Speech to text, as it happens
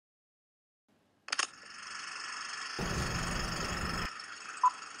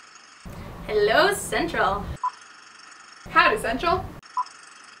Hello, Central. Howdy, Central.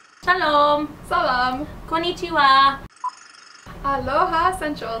 Shalom. Salam. Konnichiwa. Aloha,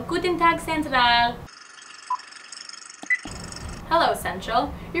 Central. Guten Tag, Central. Hello,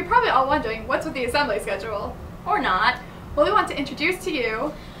 Central. You're probably all wondering what's with the assembly schedule. Or not. Well, we want to introduce to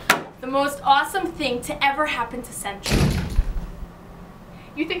you the most awesome thing to ever happen to Central.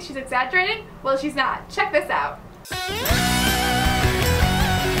 You think she's exaggerating? Well, she's not. Check this out.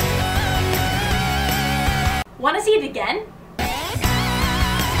 Want to see it again?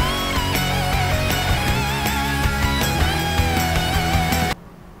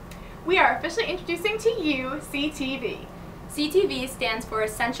 We are officially introducing to you CTV. CTV stands for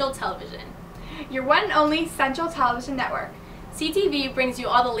Central Television. Your one and only Central Television Network. CTV brings you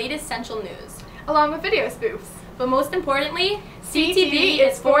all the latest Central news, along with video spoofs. But most importantly, CTV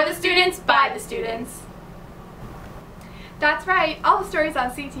is for the students, by the students. That's right, all the stories on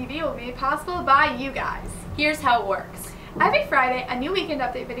CTV will be made possible by you guys. Here's how it works. Every Friday, a new weekend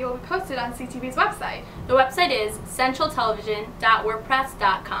update video will be posted on CTV's website. The website is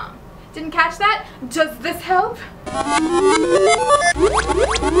centraltelevision.wordpress.com. Didn't catch that? Does this help?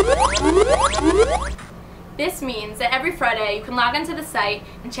 This means that every Friday you can log onto the site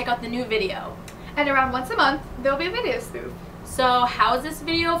and check out the new video. And around once a month, there'll be a video spoof. So how is this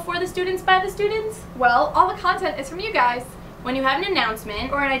video for the students, by the students? Well, all the content is from you guys. When you have an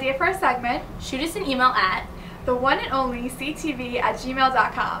announcement or an idea for a segment, shoot us an email at the one and only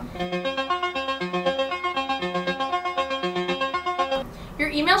ctv@gmail.com. Your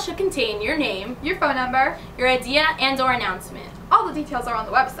email should contain your name, your phone number, your idea and/or announcement. All the details are on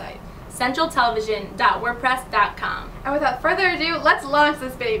the website, centraltelevision.wordpress.com. And without further ado, let's launch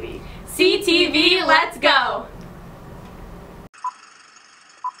this baby. CTV, let's go!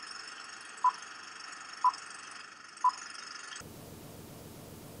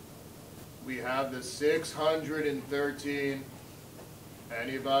 We have the 613,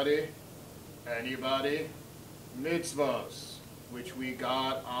 anybody, mitzvahs, which we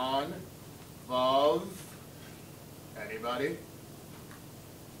got on Vav, anybody,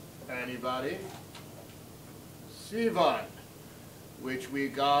 Sivan, which we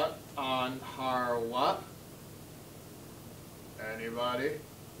got on Harwa, anybody,